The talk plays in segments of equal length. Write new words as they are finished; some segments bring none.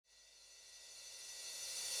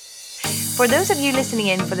For those of you listening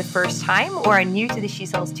in for the first time or are new to the She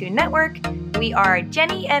Sells 2 network, we are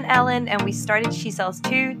Jenny and Ellen, and we started She Sells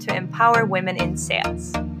 2 to empower women in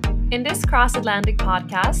sales. In this cross-Atlantic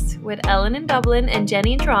podcast with Ellen in Dublin and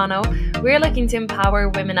Jenny in Toronto, we're looking to empower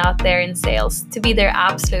women out there in sales to be their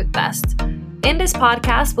absolute best. In this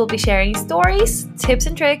podcast, we'll be sharing stories, tips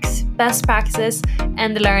and tricks, best practices,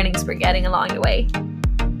 and the learnings we're getting along the way.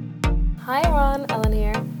 Hi everyone, Ellen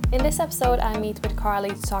here. In this episode, I meet with Carly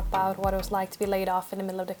to talk about what it was like to be laid off in the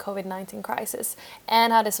middle of the COVID-19 crisis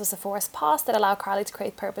and how this was a forced pause that allowed Carly to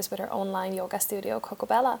create purpose with her online yoga studio,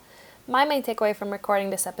 Cocobella. My main takeaway from recording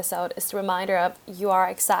this episode is the reminder of you are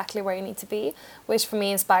exactly where you need to be, which for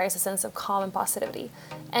me inspires a sense of calm and positivity.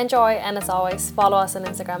 Enjoy, and as always, follow us on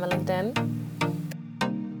Instagram and LinkedIn.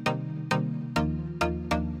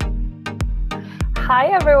 Hi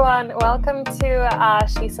everyone, welcome to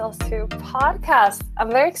She Sells 2 podcast. I'm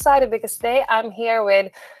very excited because today I'm here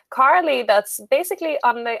with Carly that's basically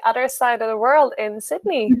on the other side of the world in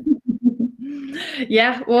Sydney.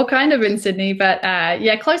 Yeah, well, kind of in Sydney, but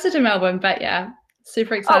closer to Melbourne, but yeah,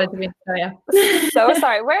 super excited to be in Australia. So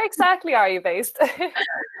sorry, where exactly are you based?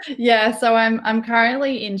 Yeah, so I'm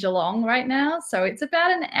currently in Geelong right now, so it's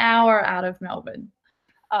about an hour out of Melbourne.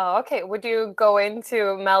 Oh, okay. Would you go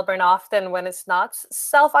into Melbourne often when it's not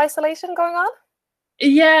self-isolation going on?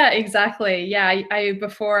 Yeah, exactly. Yeah, I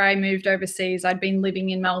before I moved overseas, I'd been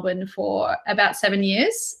living in Melbourne for about 7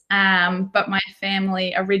 years. But my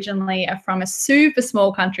family originally are from a super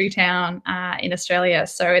small country town in Australia.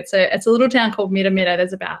 So it's a little town called Mitamita.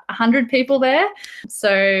 There's about 100 people there.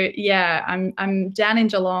 So yeah, I'm down in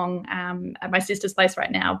Geelong at my sister's place right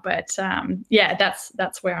now. But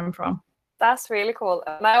that's where I'm from. That's really cool.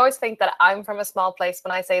 And I always think that I'm from a small place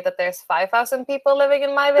when I say that there's 5,000 people living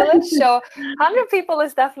in my village. So 100 people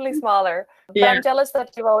is definitely smaller. But I'm jealous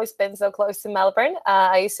that you've always been so close to Melbourne.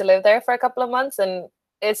 I used to live there for a couple of months and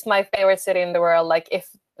it's my favorite city in the world. Like if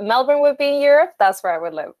Melbourne would be in Europe, that's where I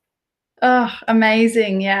would live. Oh,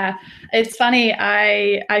 amazing. Yeah. It's funny.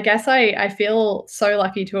 I guess I feel so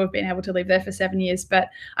lucky to have been able to live there for 7 years, but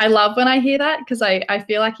I love when I hear that because I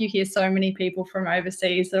feel like you hear so many people from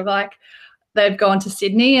overseas that are like, they've gone to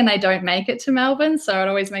Sydney and they don't make it to Melbourne. So it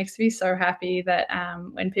always makes me so happy that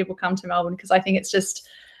when people come to Melbourne, because I think it's just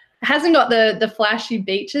hasn't got the flashy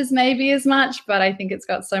beaches maybe as much, but I think it's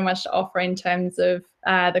got so much to offer in terms of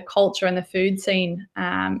the culture, and the food scene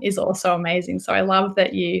is also amazing. So I love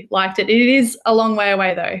that you liked it. It is a long way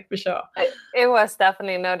away though, for sure. It was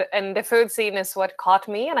definitely not, and the food scene is what caught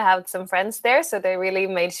me, and I have some friends there, so they really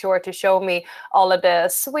made sure to show me all of the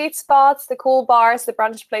sweet spots, the cool bars, the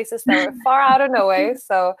brunch places that were far out of nowhere.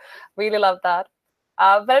 So really love that.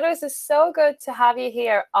 But anyways, it's so good to have you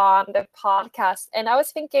here on the podcast. And I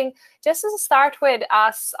was thinking, just as a start with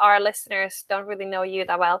us, our listeners don't really know you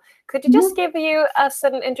that well, could you just give us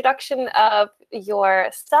an introduction of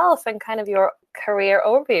yourself and kind of your career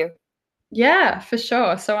overview? Yeah, for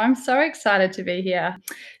sure. So I'm so excited to be here.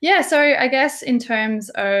 Yeah, so I guess in terms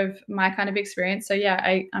of my kind of experience, so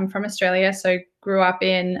yeah, I'm from Australia, so grew up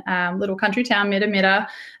in little country town, Mitamita,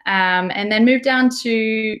 and then moved down to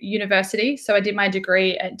university. So I did my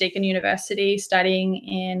degree at Deakin University studying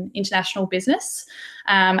in international business.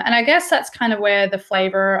 And I guess that's kind of where the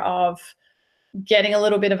flavour of getting a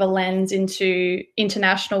little bit of a lens into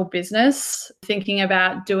international business, thinking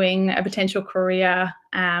about doing a potential career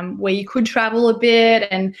where you could travel a bit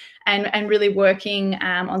and really working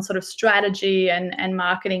on sort of strategy and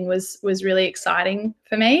marketing was really exciting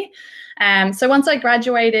for me. So once I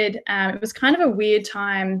graduated, it was kind of a weird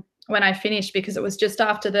time when I finished because it was just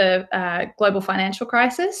after the global financial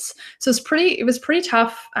crisis. So it was pretty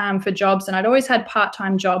tough for jobs, and I'd always had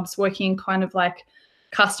part-time jobs working kind of like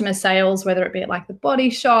customer sales, whether it be at like the body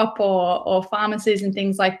shop or pharmacies and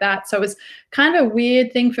things like that. So it was kind of a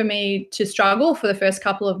weird thing for me to struggle for the first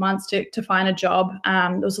couple of months to find a job.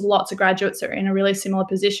 There was lots of graduates that were in a really similar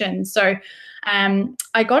position. So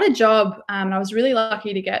I got a job and I was really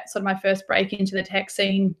lucky to get sort of my first break into the tech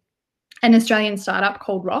scene, an Australian startup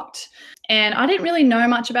called Rocked. And I didn't really know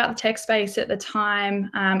much about the tech space at the time.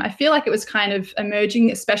 I feel like it was kind of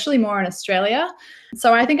emerging, especially more in Australia.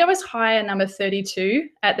 So I think I was hire number 32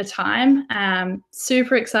 at the time.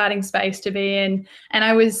 Super exciting space to be in. And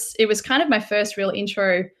it was kind of my first real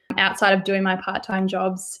intro outside of doing my part-time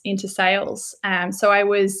jobs into sales. So I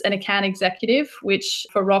was an account executive, which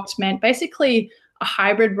for Rocked meant basically a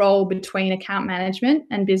hybrid role between account management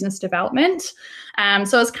and business development.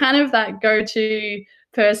 So it's kind of that go-to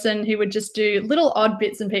person who would just do little odd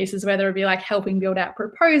bits and pieces, whether it be like helping build out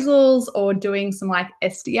proposals or doing some like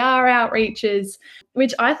SDR outreaches,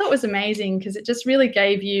 which I thought was amazing because it just really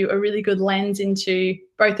gave you a really good lens into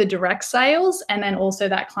both the direct sales and then also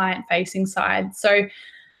that client facing side. So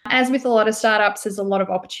as with a lot of startups, there's a lot of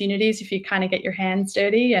opportunities if you kind of get your hands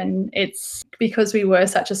dirty. And it's because we were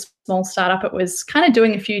such a small startup, it was kind of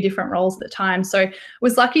doing a few different roles at the time. So I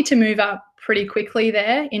was lucky to move up pretty quickly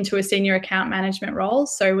there into a senior account management role.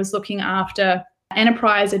 So I was looking after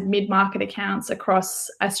enterprise and mid-market accounts across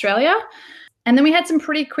Australia. And then we had some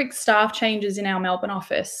pretty quick staff changes in our Melbourne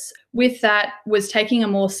office. With that was taking a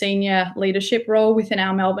more senior leadership role within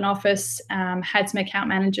our Melbourne office, had some account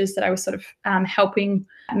managers that I was sort of helping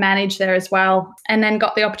manage there as well, and then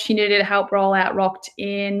got the opportunity to help roll out Rokt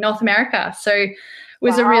in North America. So it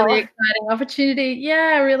was a really exciting opportunity.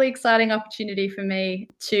 Yeah, a really exciting opportunity for me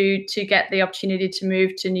to get the opportunity to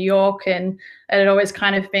move to New York. And it had always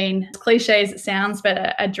kind of been, as cliche as it sounds,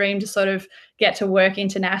 but a dream to sort of get to work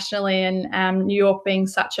internationally, and New York being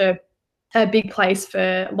such a big place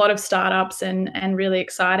for a lot of startups and really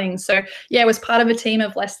exciting. So yeah, I was part of a team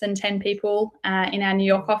of less than 10 people in our New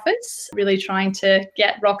York office, really trying to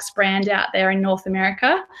get Rokt's brand out there in North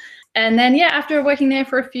America. And then, yeah, after working there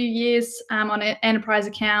for a few years on enterprise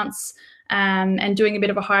accounts and doing a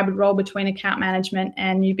bit of a hybrid role between account management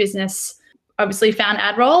and new business, obviously found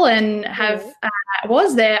AdRoll and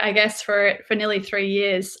was there, I guess, for nearly 3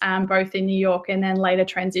 years, both in New York and then later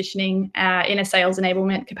transitioning in a sales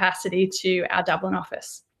enablement capacity to our Dublin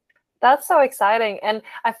office. That's so exciting. And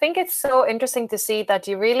I think it's so interesting to see that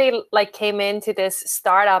you really came into this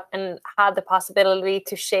startup and had the possibility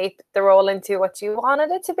to shape the role into what you wanted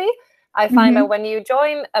it to be. I find that when you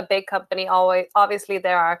join a big company, obviously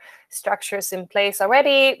there are structures in place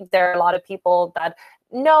already. There are a lot of people that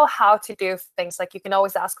know how to do things. Like, you can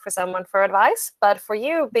always ask for someone for advice. But for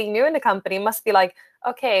you, being new in the company, must be like,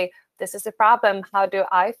 okay, this is the problem. How do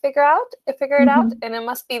I figure it out? And it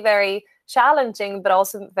must be very challenging, but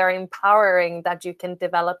also very empowering that you can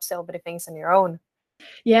develop so many things on your own.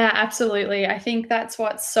 Yeah, absolutely. I think that's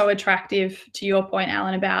what's so attractive, to your point,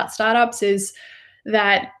 Alan, about startups is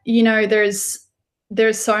that,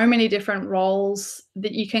 there's so many different roles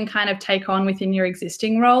that you can kind of take on within your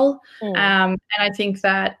existing role. And I think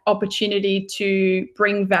that opportunity to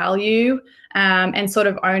bring value and sort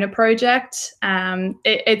of own a project,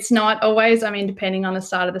 it's not always, depending on the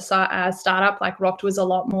start of the startup, like Rokt was a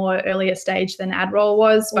lot more earlier stage than AdRoll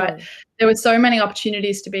was, but there were so many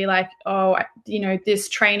opportunities to be like, this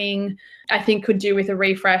training I think could do with a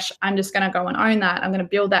refresh. I'm just going to go and own that. I'm going to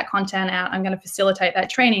build that content out. I'm going to facilitate that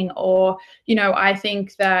training. Or, I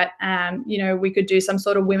think that, we could do some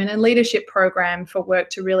sort of women in leadership program for work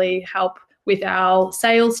to really help with our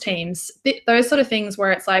sales teams, those sort of things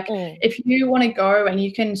where it's like, if you want to go and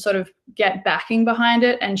you can sort of get backing behind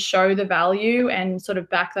it and show the value and sort of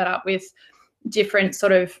back that up with different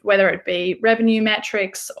sort of, whether it be revenue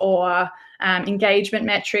metrics or engagement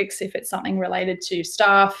metrics, if it's something related to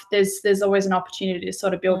staff, there's always an opportunity to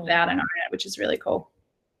sort of build it out and own it, which is really cool.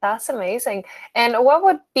 That's amazing. And what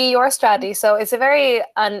would be your strategy? So it's a very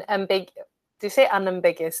unambiguous, do you say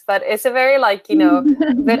unambiguous, but it's a very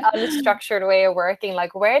bit unstructured way of working.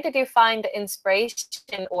 Like, where did you find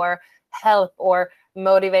inspiration or help or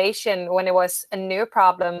motivation when it was a new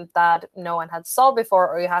problem that no one had solved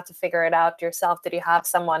before, or you had to figure it out yourself? Did you have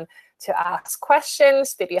someone to ask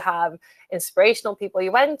questions? Did you have inspirational people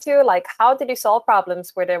you went to? Like, how did you solve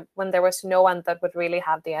problems when there was no one that would really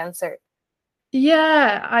have the answer?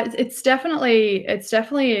 Yeah, it's definitely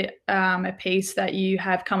a piece that you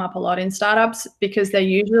have come up a lot in startups, because they're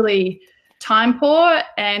usually time poor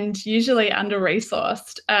and usually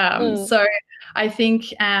under-resourced. So I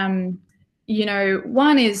think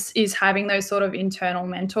one is having those sort of internal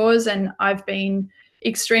mentors, and I've been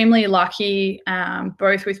extremely lucky,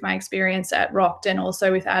 both with my experience at Rokt and also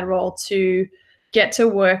with AdRoll, to get to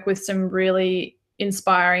work with some really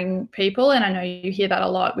inspiring people. And I know you hear that a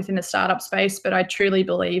lot within the startup space, but I truly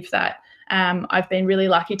believe that I've been really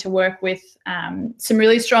lucky to work with some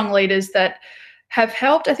really strong leaders that have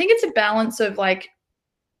helped. I think it's a balance of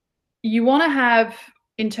you want to have,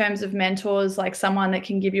 in terms of mentors, like someone that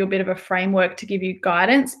can give you a bit of a framework to give you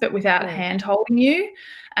guidance, but without hand holding you.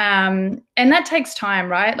 And that takes time,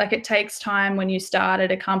 right? Like, it takes time when you start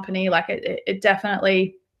at a company. Like, it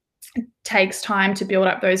definitely takes time to build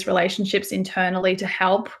up those relationships internally to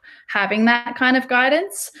help having that kind of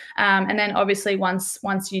guidance. And then obviously once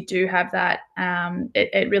you do have that,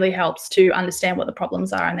 it really helps to understand what the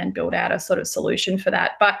problems are and then build out a sort of solution for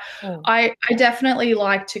that. But I definitely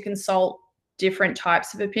like to consult different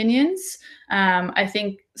types of opinions. I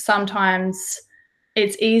think sometimes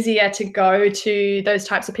it's easier to go to those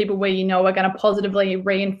types of people where you know are going to positively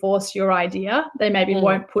reinforce your idea. They maybe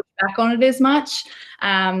won't push back on it as much.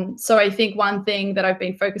 So I think one thing that I've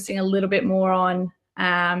been focusing a little bit more on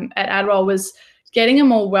at AdRoll was getting a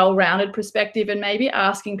more well-rounded perspective and maybe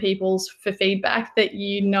asking people for feedback that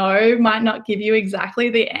you know might not give you exactly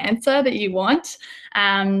the answer that you want.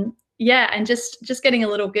 And just getting a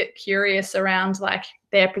little bit curious around like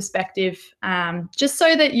their perspective, just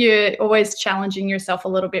so that you're always challenging yourself a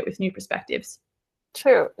little bit with new perspectives.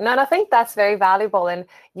 True. No, and I think that's very valuable. And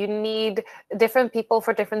you need different people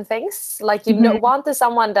for different things. Like you want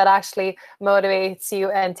someone that actually motivates you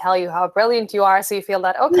and tell you how brilliant you are, so you feel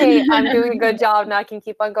that, okay, I'm doing a good job, now I can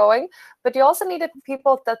keep on going. But you also needed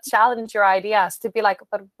people that challenge your ideas, to be like,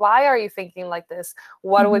 but why are you thinking like this?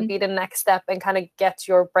 What would be the next step? And kind of get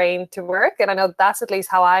your brain to work. And I know that's at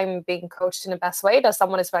least how I'm being coached in the best way, that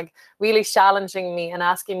someone is like really challenging me and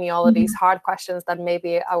asking me all of these hard questions that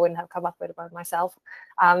maybe I wouldn't have come up with about myself.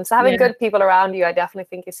 So having good people around you, I definitely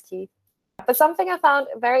think is key. But something I found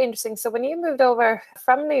very interesting. So when you moved over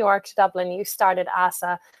from New York to Dublin, you started as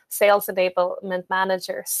a sales enablement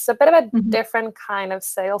manager. So a bit of a different kind of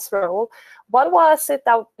sales role. What was it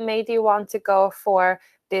that made you want to go for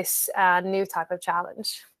this new type of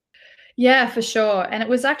challenge? Yeah, for sure. And it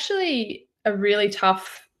was actually a really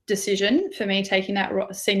tough decision for me taking that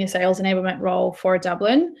senior sales enablement role for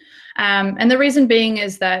Dublin. And the reason being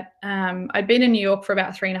is that I'd been in New York for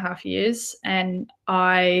about 3.5 years, and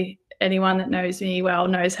anyone that knows me well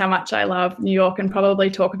knows how much I love New York and probably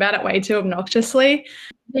talk about it way too obnoxiously,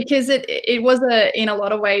 because it was in a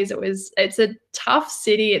lot of ways, it's a tough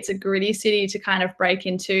city. It's a gritty city to kind of break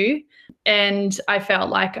into. And I felt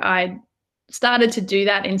like I started to do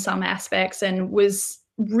that in some aspects, and was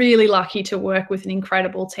really lucky to work with an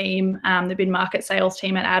incredible team, the mid-market sales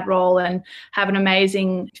team at AdRoll, and have an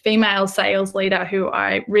amazing female sales leader who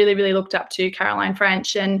I really, really looked up to, Caroline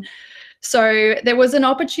French. And so there was an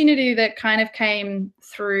opportunity that kind of came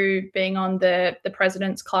through being on the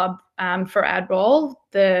President's Club for AdRoll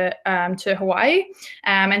to Hawaii.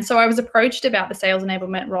 And so I was approached about the sales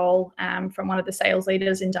enablement role from one of the sales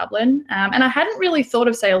leaders in Dublin. And I hadn't really thought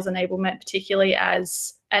of sales enablement particularly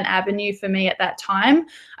as an avenue for me at that time.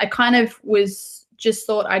 I kind of just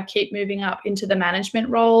thought I'd keep moving up into the management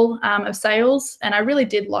role of sales. And I really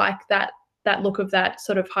did like that look of that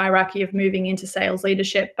sort of hierarchy of moving into sales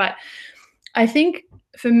leadership. But I think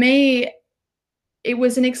for me, it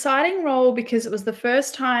was an exciting role because it was the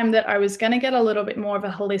first time that I was going to get a little bit more of a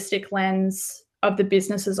holistic lens of the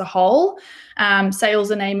business as a whole.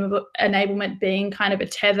 Sales enablement being kind of a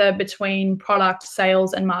tether between product,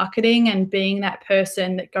 sales, and marketing, and being that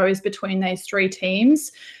person that goes between those three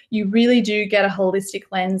teams. You really do get a holistic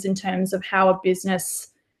lens in terms of how a business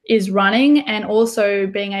is running, and also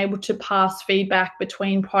being able to pass feedback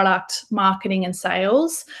between product, marketing, and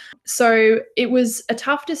sales. So it was a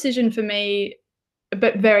tough decision for me,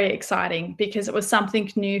 but very exciting, because it was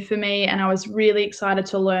something new for me, and I was really excited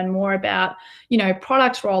to learn more about,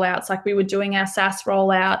 product rollouts. Like we were doing our SaaS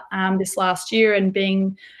rollout this last year, and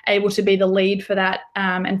being able to be the lead for that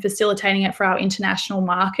and facilitating it for our international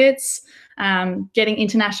markets, getting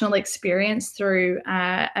international experience through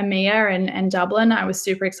EMEA and Dublin. I was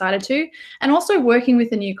super excited to, and also working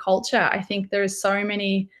with a new culture. I think there's so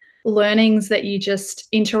many learnings that you just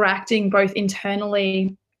interacting both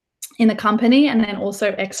internally in the company and then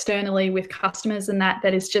also externally with customers, and that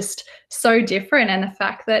is just so different. And the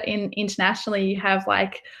fact that internationally you have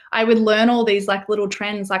I would learn all these little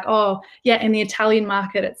trends, in the Italian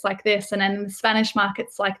market it's like this, and then in the Spanish market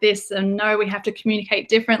it's like this, and no, we have to communicate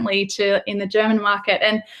differently to in the German market.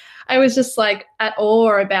 And I was just at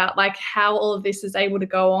awe about how all of this is able to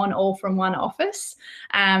go on all from one office.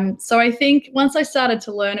 So I think once I started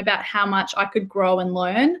to learn about how much I could grow and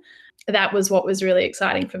learn, that was what was really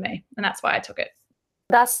exciting for me. And that's why I took it.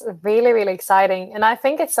 That's really, really exciting. And I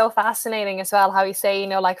think it's so fascinating as well how you say,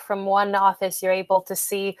 from one office, you're able to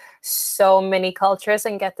see so many cultures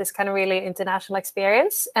and get this kind of really international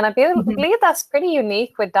experience. And I believe that's pretty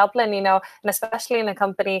unique with Dublin, and especially in a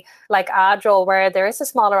company like AdRoll, where there is a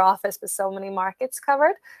smaller office, but so many markets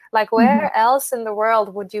covered. Where else in the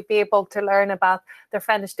world would you be able to learn about the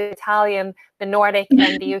French, the Italian, the Nordic,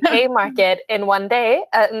 and the UK market in one day?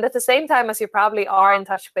 And at the same time as you probably are in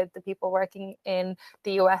touch with the people working in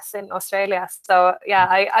the US and Australia. So yeah,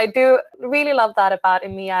 I do really love that about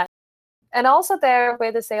EMEA. And also there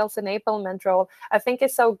with the sales enablement role, I think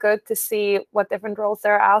it's so good to see what different roles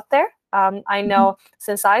there are out there. I know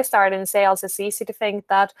since I started in sales, it's easy to think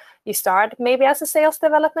that you start maybe as a sales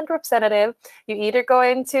development representative. You either go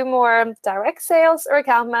into more direct sales or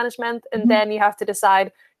account management, and then you have to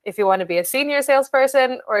decide, if you want to be a senior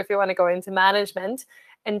salesperson or if you want to go into management.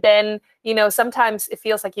 And then, sometimes it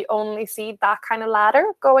feels like you only see that kind of ladder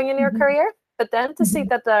going in your career. But then to see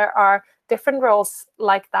that there are different roles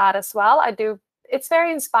like that as well, it's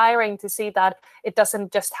very inspiring to see that it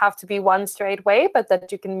doesn't just have to be one straight way, but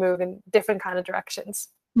that you can move in different kind of directions.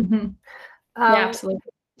 Yeah, absolutely.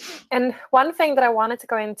 And one thing that I wanted to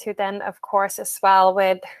go into then, of course, as well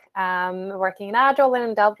with working in Agile and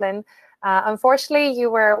in Dublin, unfortunately, you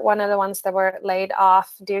were one of the ones that were laid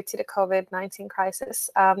off due to the COVID-19 crisis.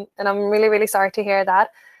 And I'm really, really sorry to hear that.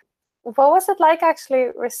 What was it like actually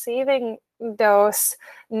receiving those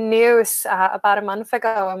news about a month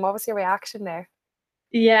ago, and what was your reaction there?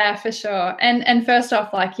 Yeah, for sure. And first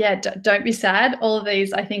off, don't be sad. All of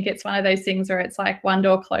these, I think it's one of those things where it's like one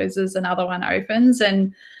door closes, another one opens.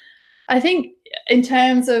 And I think in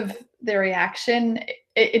terms of the reaction,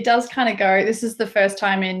 it does kind of go, this is the first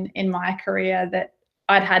time in my career that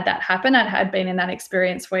I'd had that happen. I'd been in that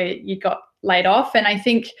experience where you got laid off. And I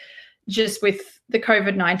think just with the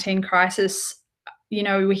COVID-19 crisis,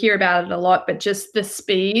 we hear about it a lot, but just the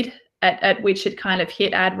speed at which it kind of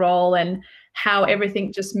hit AdRoll and how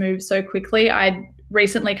everything just moved so quickly. I'd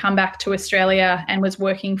recently come back to Australia and was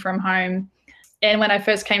working from home. And when I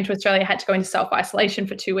first came to Australia, I had to go into self-isolation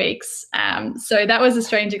for 2 weeks. So that was a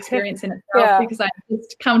strange experience in itself because I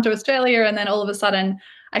just come to Australia and then all of a sudden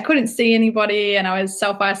I couldn't see anybody and I was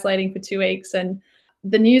self-isolating for 2 weeks. And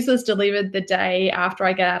the news was delivered the day after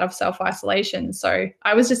I got out of self-isolation. So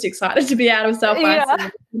I was just excited to be out of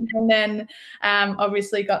self-isolation. And then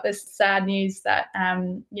obviously got this sad news that,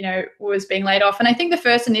 was being laid off. And I think the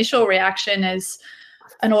first initial reaction is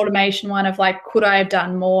an automation one of like, could I have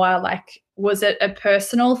done more? Like, was it a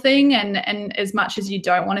personal thing? And as much as you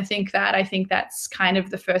don't want to think that, I think that's kind of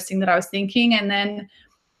the first thing that I was thinking. And then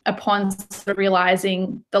upon sort of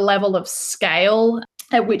realizing the level of scale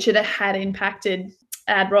at which it had impacted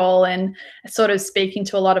AdRoll and sort of speaking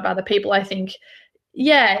to a lot of other people, I think,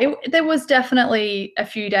 there was definitely a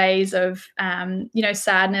few days of,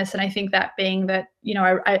 sadness. And I think that being that,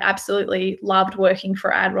 I absolutely loved working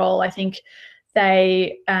for AdRoll. I think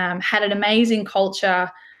they had an amazing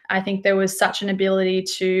culture. I think there was such an ability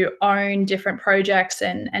to own different projects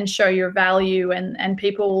and show your value. And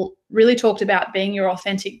people really talked about being your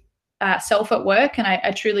authentic self at work. And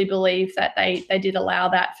I truly believe that they did allow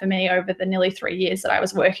that for me over the nearly 3 years that I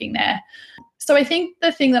was working there. So I think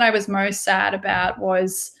the thing that I was most sad about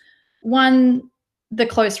was, one, the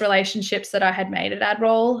close relationships that I had made at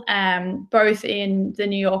AdRoll, both in the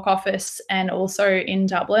New York office and also in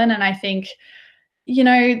Dublin. And I think,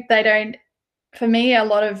 for me, a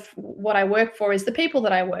lot of what I work for is the people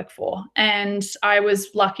that I work for. And I was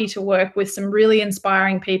lucky to work with some really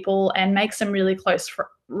inspiring people and make some really close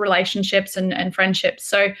relationships and friendships.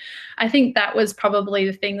 So I think that was probably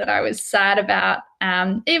the thing that I was sad about,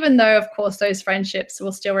 even though, of course, those friendships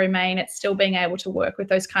will still remain. It's still being able to work with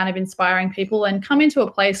those kind of inspiring people and come into a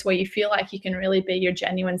place where you feel like you can really be your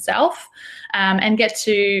genuine self, and get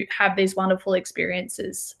to have these wonderful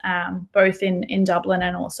experiences, both in Dublin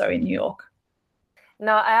and also in New York.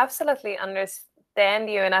 No, I absolutely understand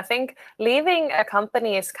you. And I think leaving a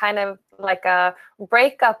company is kind of like a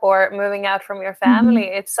breakup or moving out from your family.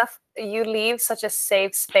 It's you leave such a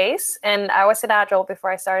safe space. And I was at AdRoll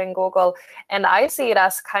before I started in Google, and I see it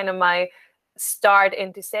as kind of my start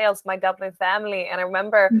into sales, my Dublin family. And I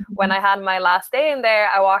remember when I had my last day in there,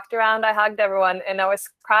 I walked around, I hugged everyone, and I was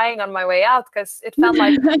crying on my way out because it felt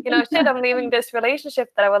like, shit, I'm leaving this relationship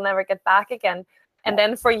that I will never get back again. And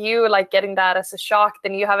then for you, like getting that as a shock,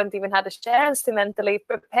 then you haven't even had a chance to mentally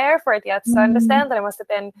prepare for it yet. So I understand that it must have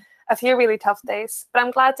been a few really tough days, but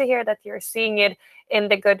I'm glad to hear that you're seeing it in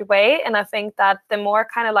the good way. And I think that the more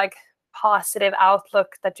kind of like positive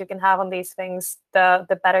outlook that you can have on these things,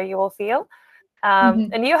 the better you will feel.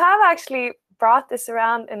 And you have actually brought this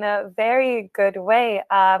around in a very good way.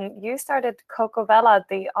 You started Cocovella,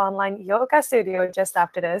 the online yoga studio, just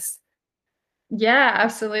after this. Yeah,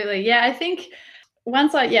 absolutely. Yeah, I think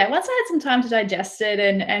once I had some time to digest it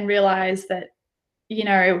and realize that,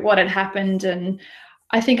 what had happened, and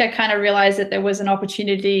I think I kind of realized that there was an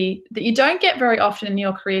opportunity that you don't get very often in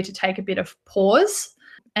your career to take a bit of pause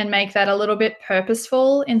and make that a little bit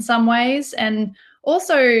purposeful in some ways. And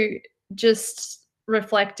also just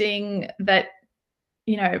reflecting that,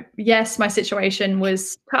 yes, my situation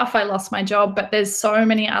was tough. I lost my job, but there's so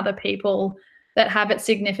many other people that have it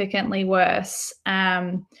significantly worse,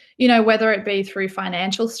 whether it be through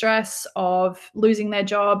financial stress of losing their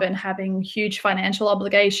job and having huge financial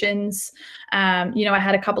obligations. I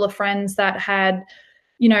had a couple of friends that had,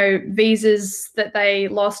 visas that they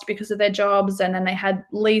lost because of their jobs, and then they had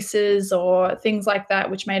leases or things like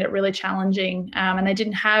that, which made it really challenging. And they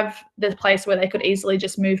didn't have the place where they could easily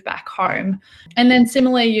just move back home. And then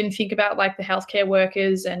similarly, you can think about like the healthcare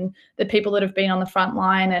workers and the people that have been on the front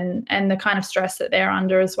line and the kind of stress that they're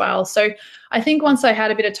under as well. So I think once I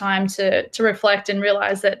had a bit of time to reflect and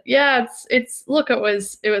realize that, it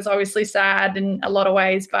was obviously sad in a lot of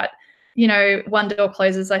ways, but one door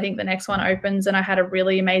closes, I think the next one opens, and I had a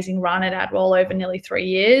really amazing run at Adroll over nearly 3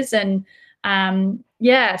 years. And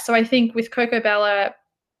so I think with Coco Bella,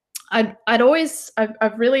 I've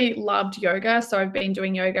really loved yoga. So I've been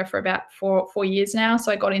doing yoga for about four years now.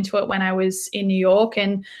 So I got into it when I was in New York,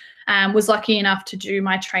 and was lucky enough to do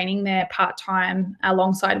my training there part-time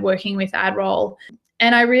alongside working with Adroll.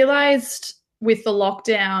 And I realized with the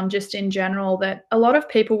lockdown, just in general, that a lot of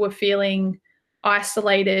people were feeling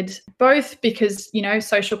isolated, both because,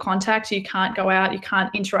 social contact, you can't go out, you can't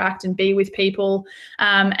interact and be with people.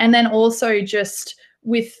 And then also just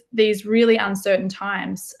with these really uncertain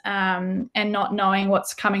times, and not knowing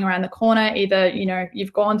what's coming around the corner. Either,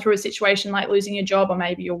 you've gone through a situation like losing your job, or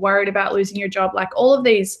maybe you're worried about losing your job, like all of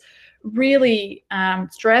these really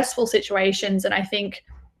stressful situations. And I think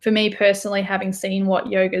for me personally, having seen what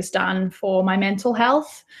yoga's done for my mental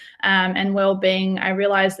health and well-being, I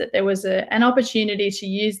realized that there was an opportunity to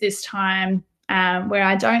use this time where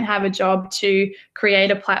I don't have a job to create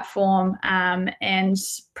a platform and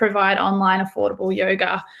provide online affordable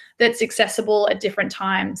yoga that's accessible at different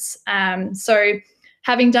times. So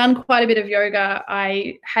having done quite a bit of yoga,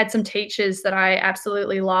 I had some teachers that I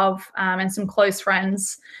absolutely love and some close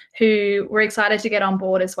friends who were excited to get on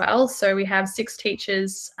board as well. So we have 6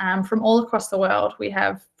 teachers from all across the world. We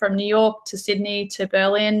have from New York to Sydney to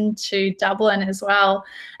Berlin to Dublin as well.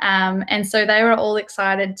 And so they were all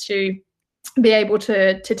excited to be able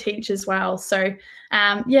to teach as well. So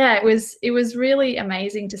it was really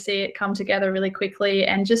amazing to see it come together really quickly,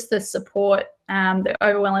 and just the support, the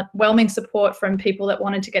overwhelming support from people that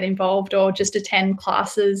wanted to get involved or just attend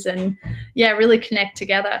classes and really connect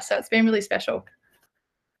together. So it's been really special.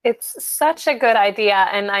 It's such a good idea.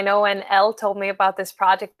 And I know when Elle told me about this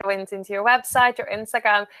project, I went into your website, your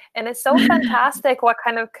Instagram, and it's so fantastic what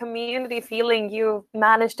kind of community feeling you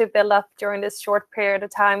managed to build up during this short period of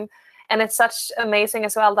time. And it's such amazing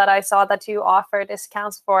as well that I saw that you offer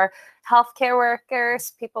discounts for healthcare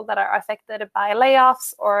workers, people that are affected by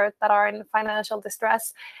layoffs or that are in financial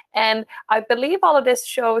distress. And I believe all of this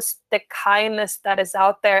shows the kindness that is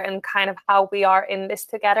out there and kind of how we are in this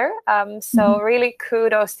together. So really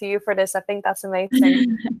kudos to you for this. I think that's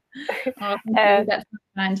amazing. Oh, that's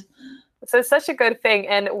kind. So it's such a good thing.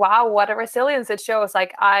 And wow, what a resilience it shows.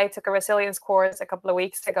 Like I took a resilience course a couple of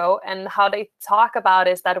weeks ago, and how they talk about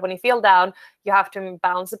is that when you feel down, you have to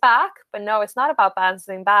bounce back. But no, it's not about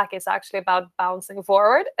bouncing back. It's actually about bouncing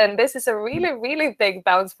forward. And this is a really, really big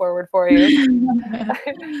bounce forward for you.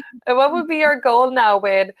 And what would be your goal now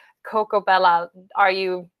with Coco Bella? Are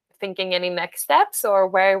you thinking any next steps, or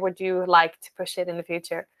where would you like to push it in the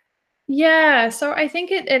future? Yeah, so I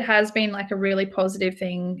think it has been like a really positive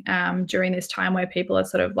thing during this time where people are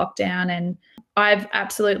sort of locked down, and I've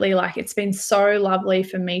absolutely it's been so lovely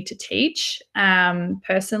for me to teach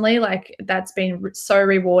personally. Like that's been so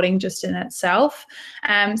rewarding just in itself.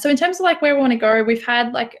 So in terms of where we want to go, we've had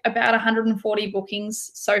about 140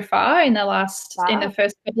 bookings so far in the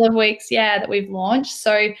first couple of weeks, that we've launched.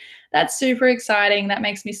 So that's super exciting. That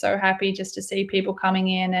makes me so happy just to see people coming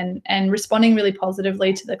in and responding really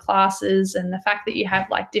positively to the classes, and the fact that you have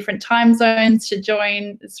different time zones to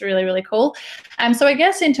join. It's really, really cool. So I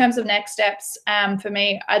guess in terms of next steps, for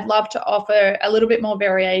me, I'd love to offer a little bit more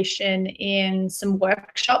variation in some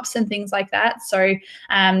workshops and things like that. So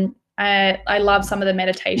I love some of the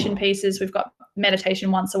meditation pieces. We've got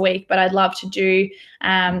meditation once a week, but I'd love to do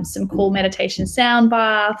some cool meditation sound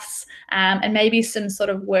baths and maybe some sort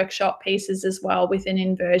of workshop pieces as well within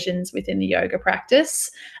inversions within the yoga practice,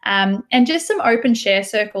 and just some open share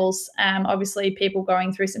circles. Obviously people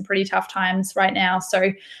going through some pretty tough times right now.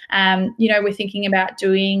 So, we're thinking about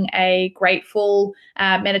doing a grateful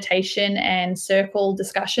meditation and circle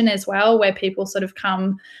discussion as well, where people sort of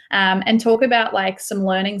come and talk about some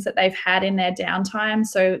learnings that they've had in their downtime.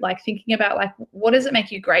 So thinking about what does it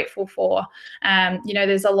make you grateful for?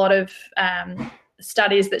 There's a lot of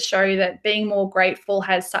studies that show that being more grateful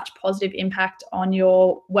has such positive impact on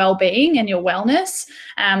your well-being and your wellness.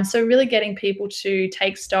 So really getting people to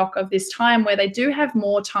take stock of this time where they do have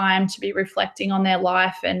more time to be reflecting on their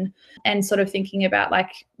life and sort of thinking about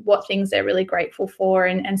what things they're really grateful for,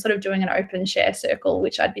 and sort of doing an open share circle,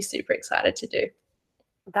 which I'd be super excited to do.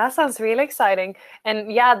 That sounds really exciting.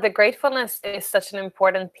 And yeah, the gratefulness is such an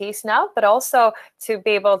important piece now, but also to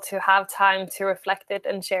be able to have time to reflect it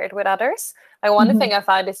and share it with others. Like one thing I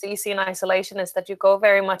find is easy in isolation is that you go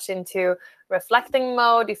very much into reflecting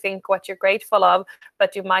mode. You think what you're grateful of,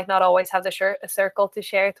 but you might not always have the circle to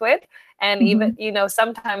share it with. And even,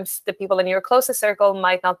 sometimes the people in your closest circle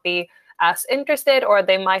might not be as interested, or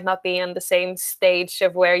they might not be in the same stage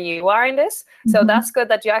of where you are in this. So that's good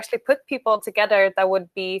that you actually put people together that would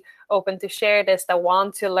be open to share this, that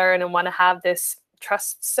want to learn and want to have this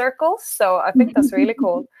trust circle. So I think that's really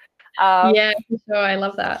cool. Yeah, for sure. I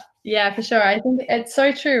love that. Yeah, for sure. I think it's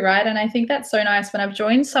so true, right? And I think that's so nice when I've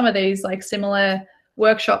joined some of these like similar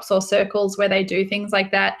workshops or circles where they do things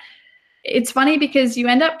like that. It's funny because you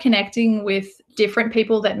end up connecting with different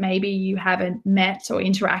people that maybe you haven't met or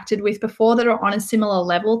interacted with before that are on a similar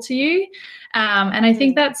level to you. And I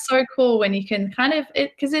think that's so cool when you can kind of,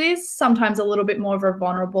 because it is sometimes a little bit more of a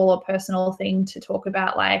vulnerable or personal thing to talk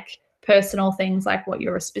about, like personal things like what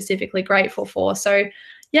you're specifically grateful for. So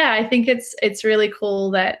yeah, I think it's really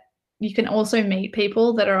cool that you can also meet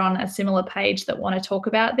people that are on a similar page that want to talk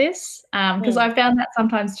about this. Because I found that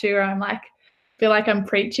sometimes too, where I'm like, feel like I'm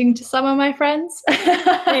preaching to some of my friends.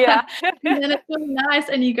 Yeah. And then it's really nice.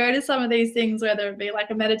 And you go to some of these things, whether it be like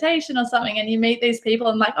a meditation or something, and you meet these people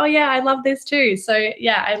and like, oh yeah, I love this too. So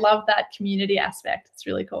yeah, I love that community aspect. It's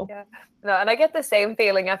really cool. Yeah. No, and I get the same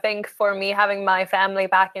feeling. I think for me, having my family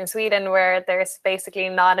back in Sweden where there's basically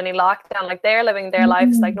not any lockdown, like they're living their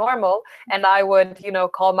lives like normal. And I would,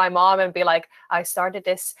 call my mom and be like, I started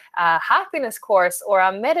this happiness course, or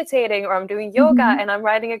I'm meditating, or I'm doing yoga, and I'm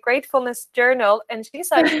writing a gratefulness journal. And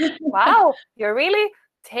she's like, wow, you're really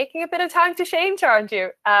taking a bit of time to change, aren't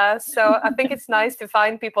you? So I think it's nice to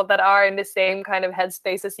find people that are in the same kind of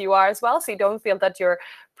headspace as you are as well. So you don't feel that you're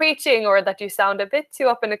preaching or that you sound a bit too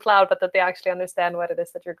up in the cloud, but that they actually understand what it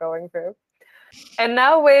is that you're going through. And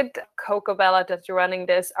now with CocoBella that you're running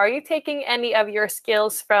this, are you taking any of your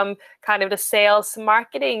skills from kind of the sales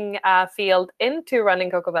marketing field into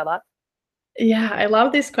running CocoBella? Yeah, I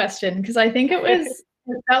love this question because I think it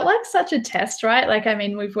felt like such a test, right? Like, I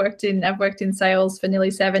mean, I've worked in sales for nearly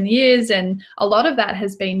 7 years, and a lot of that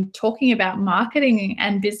has been talking about marketing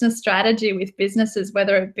and business strategy with businesses,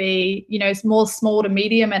 whether it be, more small to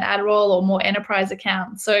medium at Adderall or more enterprise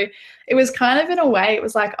accounts. So it was kind of, in a way, it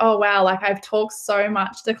was like, oh, wow, like I've talked so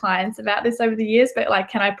much to clients about this over the years, but like,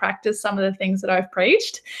 can I practice some of the things that I've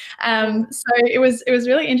preached? So it was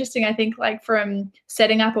really interesting. I think like from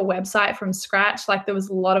setting up a website from scratch, like there was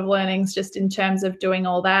a lot of learnings just in terms of doing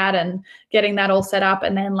all that and getting that all set up,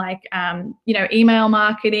 and then like email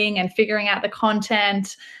marketing and figuring out the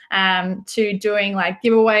content, to doing like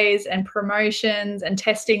giveaways and promotions and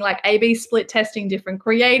testing, like A/B split testing different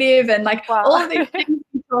creative, and like all of these things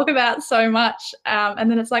we talk about so much, and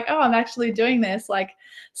then it's like, oh, I'm actually doing this, like.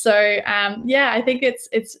 So I think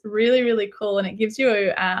it's really, really cool, and it gives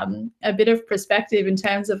you a bit of perspective in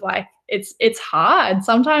terms of like it's hard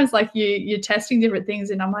sometimes. Like you're testing different things,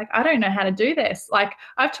 and I'm like, I don't know how to do this. Like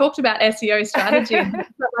I've talked about SEO strategy,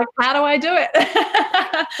 but like, how do I do it?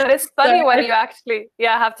 But it's funny when you actually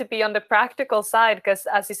have to be on the practical side, because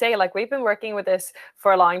as you say, like we've been working with this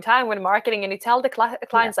for a long time with marketing, and you tell the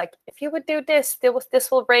clients like, if you would do this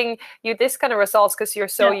will bring you this kind of results, because you're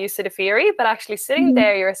so used to the theory, but actually sitting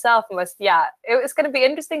there yourself it's going to be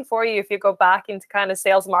interesting for you if you go back into kind of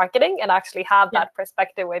sales marketing and actually have that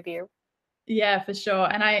perspective with you. Yeah, for sure.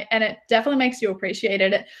 And it definitely makes you appreciate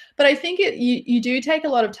it. But I think you do take a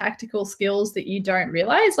lot of tactical skills that you don't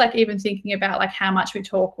realize, like even thinking about like how much we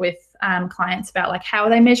talk with clients about like how are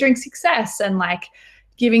they measuring success, and like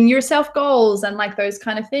giving yourself goals and like those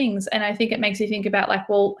kind of things. And I think it makes you think about like,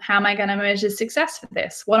 well, how am I going to measure success for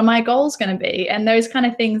this? What are my goals going to be? And those kind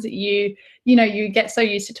of things that you get so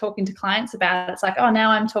used to talking to clients about. It's like, oh,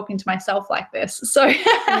 now I'm talking to myself like this. So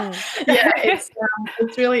it's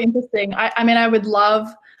really interesting. I mean, I would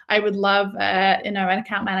love an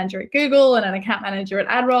account manager at Google and an account manager at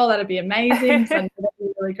Adderall. That'd be amazing. So that'd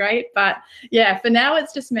be really great. But yeah, for now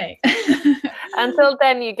it's just me. Until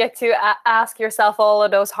then, you get to ask yourself all of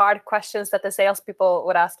those hard questions that the salespeople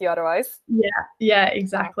would ask you otherwise. Yeah,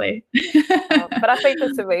 exactly. But I think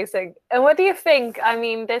it's amazing. And what do you think? I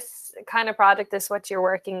mean, this kind of project is what you're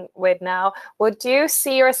working with now. Would you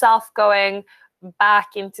see yourself going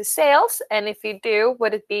back into sales? And if you do,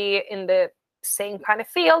 would it be in the same kind of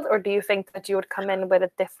field, or do you think that you would come in with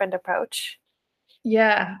a different approach?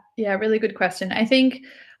 Yeah, really good question. I think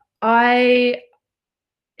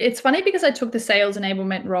it's funny because I took the sales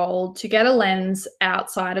enablement role to get a lens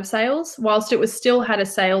outside of sales, whilst it was still had a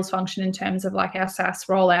sales function in terms of like our SaaS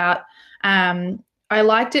rollout. I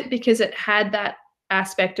liked it because it had that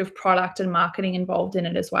aspect of product and marketing involved in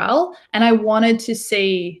it as well. And I wanted to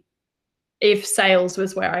see if sales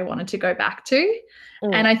was where I wanted to go back to.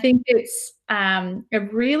 And I think it's a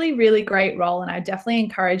really, really great role. And I definitely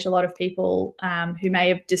encourage a lot of people who may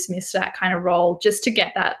have dismissed that kind of role just to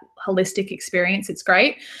get that holistic experience. It's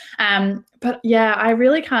great. But yeah, I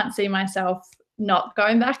really can't see myself not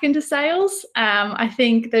going back into sales. I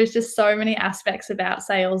think there's just so many aspects about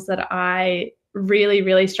sales that I really,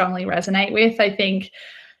 really strongly resonate with. I think,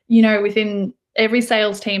 within every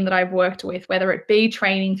sales team that I've worked with, whether it be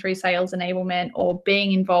training through sales enablement or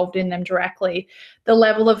being involved in them directly, the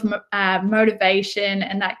level of motivation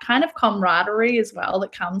and that kind of camaraderie as well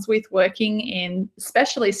that comes with working in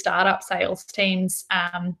especially startup sales teams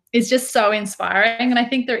is just so inspiring. And I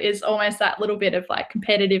think there is almost that little bit of like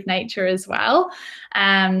competitive nature as well,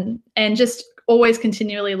 and just always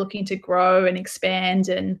continually looking to grow and expand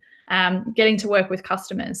and getting to work with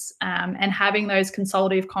customers and having those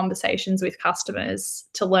consultative conversations with customers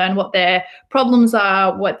to learn what their problems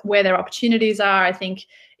are, where their opportunities are, I think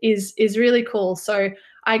is really cool. So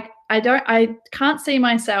I can't see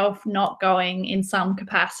myself not going in some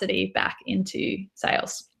capacity back into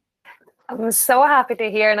sales. I'm so happy to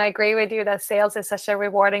hear, and I agree with you that sales is such a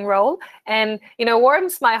rewarding role. And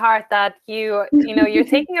warms my heart that you're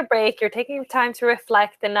taking a break, you're taking time to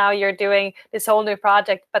reflect, and now you're doing this whole new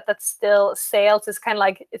project. But that's still sales is kind of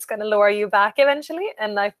like it's going to lure you back eventually.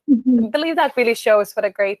 And I believe that really shows what a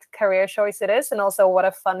great career choice it is, and also what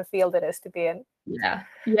a fun field it is to be in. Yeah.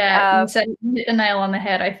 So you hit the nail on the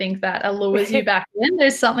head. I think that allures you back in.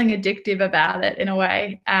 There's something addictive about it in a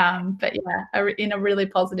way, but yeah, in a really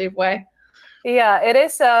positive way. Yeah, it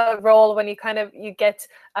is a role when you get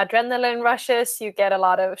adrenaline rushes, you get a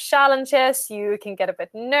lot of challenges, you can get a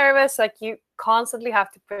bit nervous, like you constantly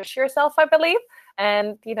have to push yourself, I believe,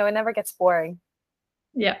 and it never gets boring.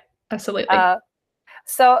 Yeah, absolutely.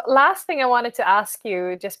 So last thing I wanted to ask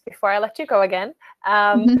you, just before I let you go again,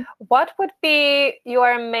 what would be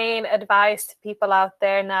your main advice to people out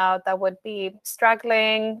there now that would be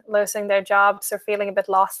struggling, losing their jobs, or feeling a bit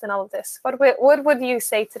lost in all of this? What would you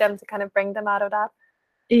say to them to kind of bring them out of that?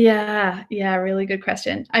 Yeah, really good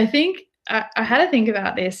question. I think I had to think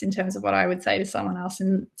about this in terms of what I would say to someone else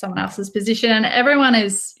in someone else's position. And everyone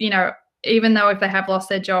is, even though if they have lost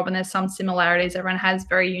their job and there's some similarities, everyone has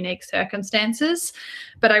very unique circumstances.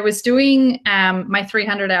 But I was doing my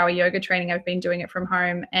 300-hour yoga training. I've been doing it from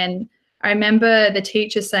home. And I remember the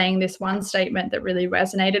teacher saying this one statement that really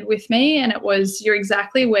resonated with me. And it was, you're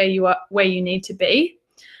exactly where you need to be.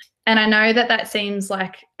 And I know that seems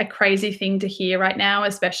like a crazy thing to hear right now,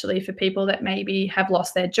 especially for people that maybe have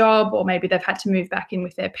lost their job, or maybe they've had to move back in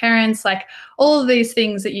with their parents, like all of these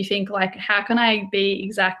things that you think like, how can I be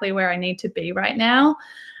exactly where I need to be right now?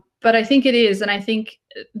 But I think it is. And I think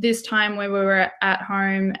this time where we were at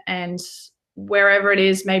home and wherever it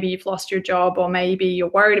is, maybe you've lost your job or maybe you're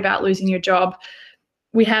worried about losing your job,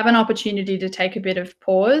 we have an opportunity to take a bit of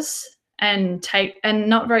pause and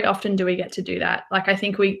not very often do we get to do that. Like I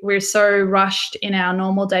think we're so rushed in our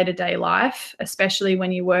normal day-to-day life, especially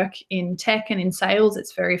when you work in tech and in sales.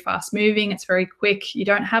 It's very fast moving, it's very quick. You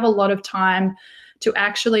don't have a lot of time to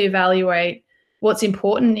actually evaluate what's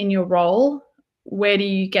important in your role. Where do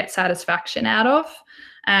you get satisfaction out of?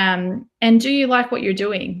 And do you like what you're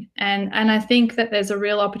doing? And I think that there's a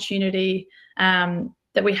real opportunity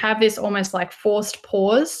that we have this almost like forced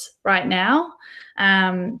pause right now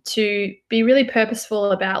to be really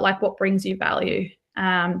purposeful about like what brings you value.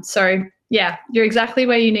 So yeah, you're exactly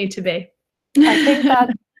where you need to be.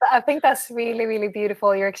 I think that's really, really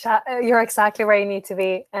beautiful. You're exactly where you need to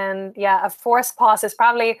be. And yeah, a forced pause is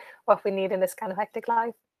probably what we need in this kind of hectic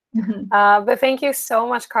life. But thank you so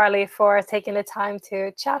much, Carly, for taking the time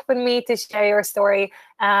to chat with me, to share your story.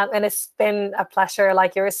 And it's been a pleasure.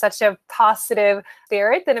 Like, you're such a positive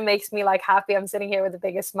spirit, and it makes me like happy. I'm sitting here with the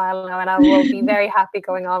biggest smile now, and I will be very happy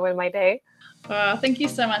going on with my day. Thank you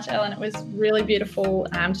so much, Ellen. It was really beautiful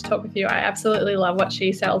to talk with you. I absolutely love what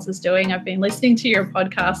She Sells is doing. I've been listening to your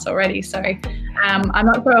podcast already, so I'm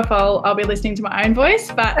not sure if I'll be listening to my own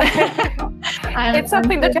voice, but it's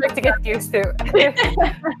something that you have to get used to.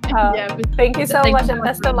 Thank you so much, and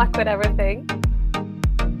best of luck with everything.